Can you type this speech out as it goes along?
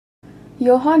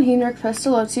Johann Heinrich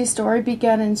Pestalozzi's story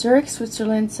began in Zurich,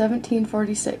 Switzerland,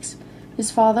 1746.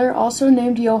 His father, also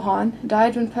named Johann,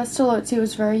 died when Pestalozzi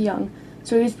was very young,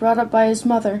 so he was brought up by his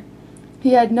mother.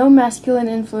 He had no masculine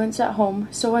influence at home,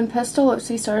 so when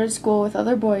Pestalozzi started school with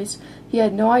other boys, he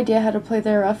had no idea how to play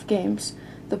their rough games.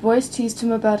 The boys teased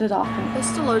him about it often.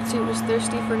 Pestalozzi was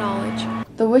thirsty for knowledge.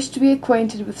 The wish to be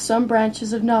acquainted with some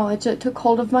branches of knowledge that took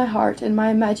hold of my heart and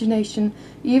my imagination,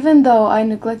 even though I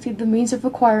neglected the means of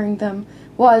acquiring them,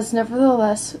 was,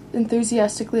 nevertheless,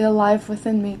 enthusiastically alive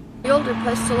within me. The older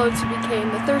Pestalozzi became,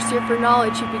 the thirstier for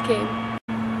knowledge he became.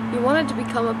 He wanted to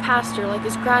become a pastor like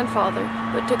his grandfather,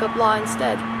 but took up law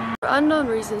instead. For unknown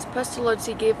reasons,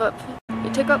 Pestalozzi gave up.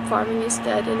 He took up farming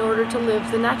instead in order to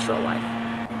live the natural life.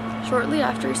 Shortly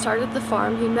after he started the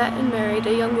farm, he met and married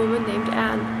a young woman named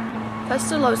Anne.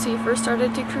 Pestalozzi first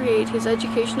started to create his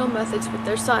educational methods with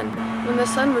their son. When the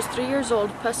son was 3 years old,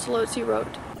 Pestalozzi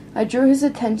wrote, I drew his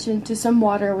attention to some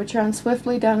water which ran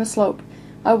swiftly down a slope.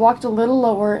 I walked a little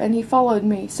lower, and he followed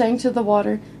me, saying to the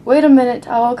water, Wait a minute,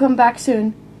 I will come back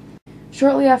soon.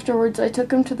 Shortly afterwards I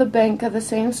took him to the bank of the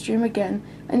same stream again,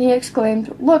 and he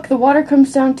exclaimed, Look, the water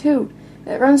comes down too.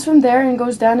 It runs from there and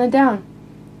goes down and down.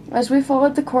 As we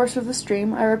followed the course of the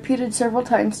stream, I repeated several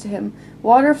times to him,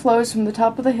 Water flows from the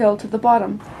top of the hill to the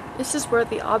bottom. This is where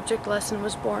the object lesson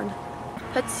was born.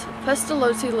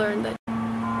 Pestalozzi learned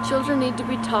that children need to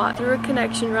be taught through a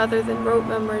connection rather than rote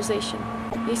memorization.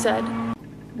 He said,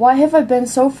 Why have I been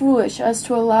so foolish as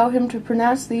to allow him to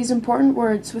pronounce these important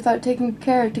words without taking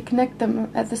care to connect them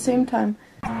at the same time?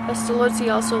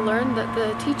 Pestalozzi also learned that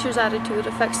the teacher's attitude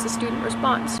affects the student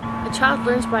response. The child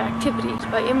learns by activity,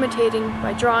 by imitating,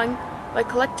 by drawing, by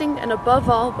collecting, and above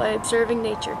all, by observing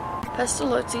nature.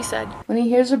 Pestalozzi said, When he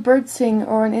hears a bird sing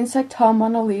or an insect hum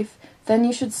on a leaf, then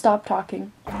you should stop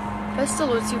talking.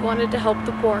 Pestalozzi wanted to help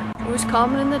the poor. It was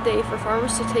common in the day for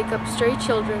farmers to take up stray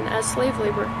children as slave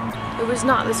labor. It was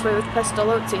not this way with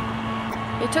Pestalozzi.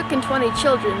 He took in 20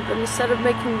 children, but instead of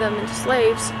making them into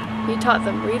slaves, he taught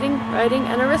them reading, writing,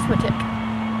 and arithmetic.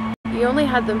 He only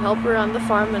had them help around the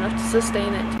farm enough to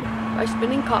sustain it, by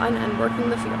spinning cotton and working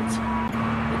the fields.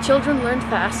 The children learned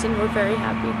fast and were very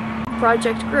happy. The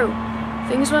project grew.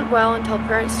 Things went well until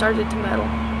parents started to meddle,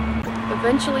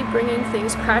 eventually bringing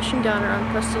things crashing down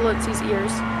around Pestalozzi's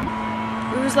ears.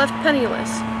 He was left penniless.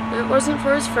 If it wasn't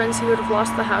for his friends, he would have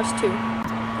lost the house too.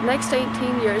 The next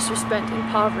 18 years were spent in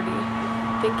poverty,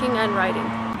 thinking and writing.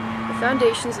 The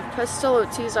foundations of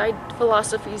Pestalozzi's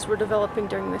philosophies were developing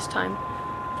during this time.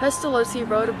 Pestalozzi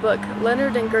wrote a book,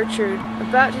 Leonard and Gertrude,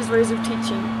 about his ways of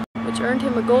teaching, which earned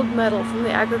him a gold medal from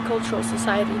the Agricultural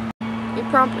Society. He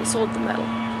promptly sold the medal.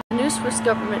 The new Swiss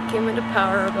government came into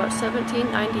power about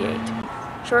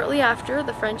 1798. Shortly after,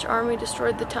 the French army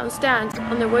destroyed the town stands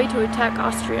on their way to attack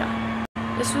Austria.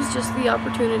 This was just the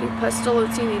opportunity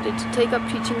Pestalozzi needed to take up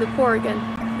teaching the poor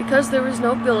again. Because there was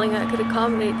no building that could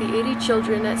accommodate the 80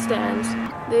 children at stands,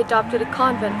 they adopted a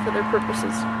convent for their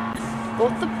purposes.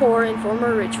 Both the poor and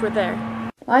former rich were there.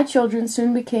 My children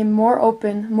soon became more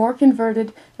open, more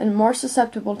converted, and more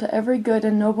susceptible to every good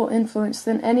and noble influence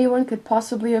than anyone could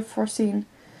possibly have foreseen.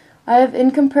 I have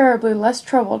incomparably less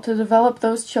trouble to develop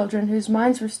those children whose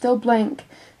minds were still blank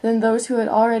than those who had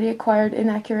already acquired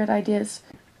inaccurate ideas.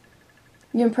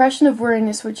 The impression of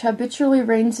weariness which habitually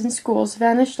reigns in schools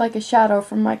vanished like a shadow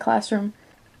from my classroom.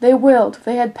 They willed,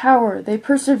 they had power, they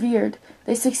persevered,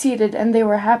 they succeeded, and they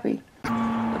were happy.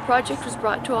 The project was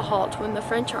brought to a halt when the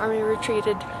French army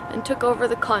retreated and took over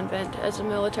the convent as a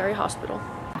military hospital.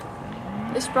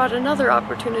 This brought another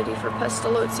opportunity for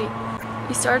Pestalozzi.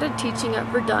 He started teaching at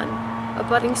Verdun, a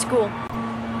budding school.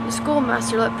 The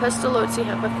schoolmaster let Pestalozzi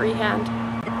have a free hand.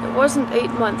 It wasn't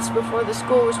 8 months before the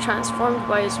school was transformed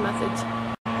by his methods.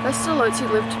 Pestalozzi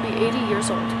lived to be 80 years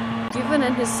old. Even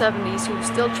in his 70s, he was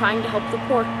still trying to help the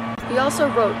poor. He also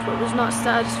wrote, but was not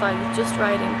satisfied with just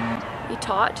writing. He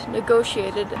taught,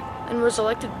 negotiated, and was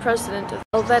elected president of the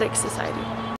Helvetic Society.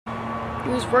 He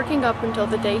was working up until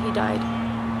the day he died.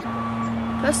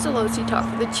 Pestalozzi taught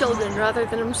for the children rather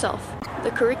than himself.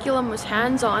 The curriculum was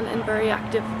hands-on and very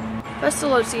active.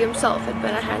 Pestalozzi himself had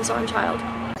been a hands-on child.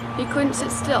 He couldn't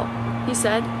sit still. He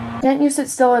said, Can't you sit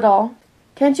still at all?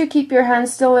 Can't you keep your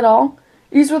hands still at all?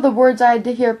 These were the words I had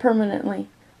to hear permanently.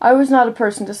 I was not a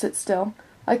person to sit still.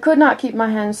 I could not keep my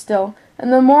hands still,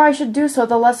 and the more I should do so,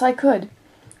 the less I could.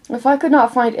 If I could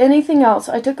not find anything else,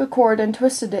 I took a cord and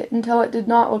twisted it until it did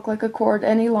not look like a cord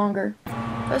any longer.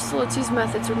 Pestalozzi's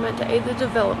methods were meant to aid the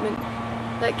development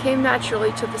that came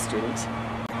naturally to the students.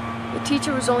 The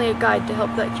teacher was only a guide to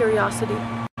help that curiosity.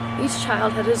 Each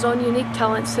child had his own unique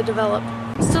talents to develop.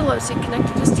 Pestalozzi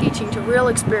connected his teaching to real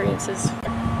experiences.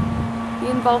 He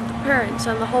involved the parents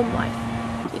and the home life.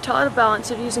 taught a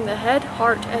balance of using the head,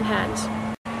 heart, and hands.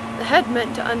 The head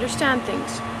meant to understand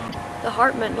things. The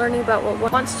heart meant learning about what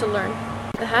one wants to learn.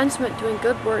 The hands meant doing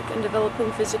good work and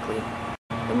developing physically.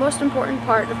 The most important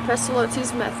part of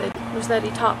Pestalozzi's method was that he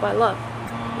taught by love.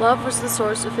 Love was the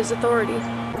source of his authority.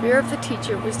 Fear of the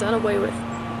teacher was done away with.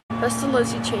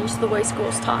 Pestalozzi changed the way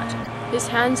schools taught. His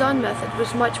hands-on method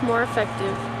was much more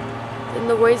effective than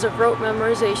the ways of rote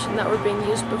memorization that were being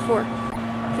used before.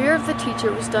 Fear of the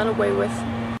teacher was done away with,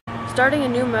 starting a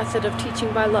new method of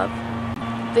teaching by love.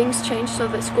 Things changed so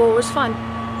that school was fun.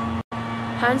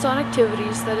 Hands-on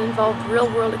activities that involved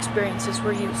real-world experiences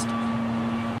were used.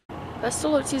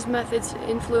 Pestalozzi's methods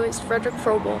influenced Frederick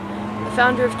Froebel, the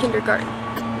founder of kindergarten.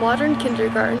 Modern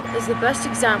kindergarten is the best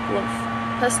example of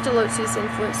Pestalozzi's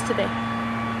influence today.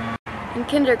 In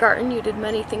kindergarten, you did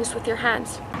many things with your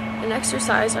hands. An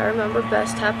exercise I remember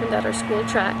best happened at our school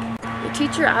track. The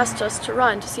teacher asked us to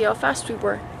run to see how fast we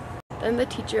were. Then the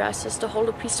teacher asked us to hold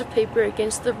a piece of paper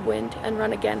against the wind and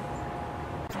run again.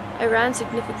 I ran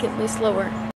significantly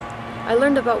slower. I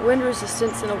learned about wind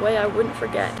resistance in a way I wouldn't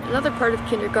forget. Another part of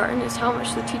kindergarten is how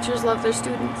much the teachers love their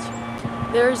students.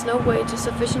 There is no way to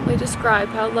sufficiently describe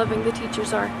how loving the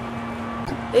teachers are.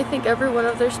 They think every one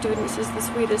of their students is the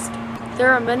sweetest.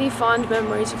 There are many fond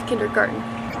memories of kindergarten.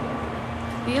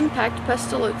 The impact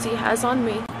Pestalozzi has on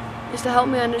me is to help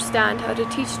me understand how to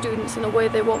teach students in a way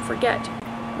they won't forget.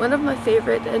 One of my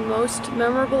favorite and most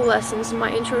memorable lessons in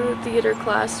my Intro to Theater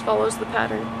class follows the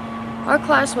pattern. Our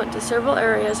class went to several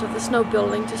areas of the snow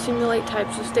building to simulate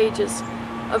types of stages.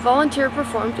 A volunteer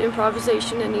performed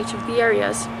improvisation in each of the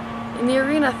areas. In the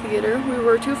arena theater, we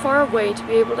were too far away to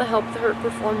be able to help the hurt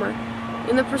performer.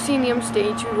 In the proscenium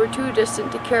stage, we were too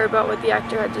distant to care about what the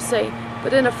actor had to say.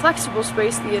 But in a flexible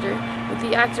space theater, with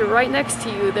the actor right next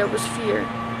to you, there was fear.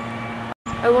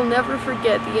 I will never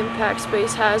forget the impact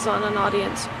space has on an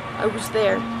audience. I was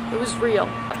there. It was real.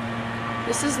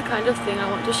 This is the kind of thing I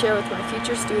want to share with my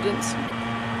future students.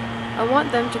 I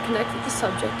want them to connect with the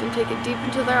subject and take it deep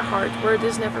into their heart where it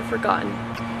is never forgotten.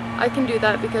 I can do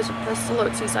that because of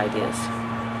Pestalozzi's ideas.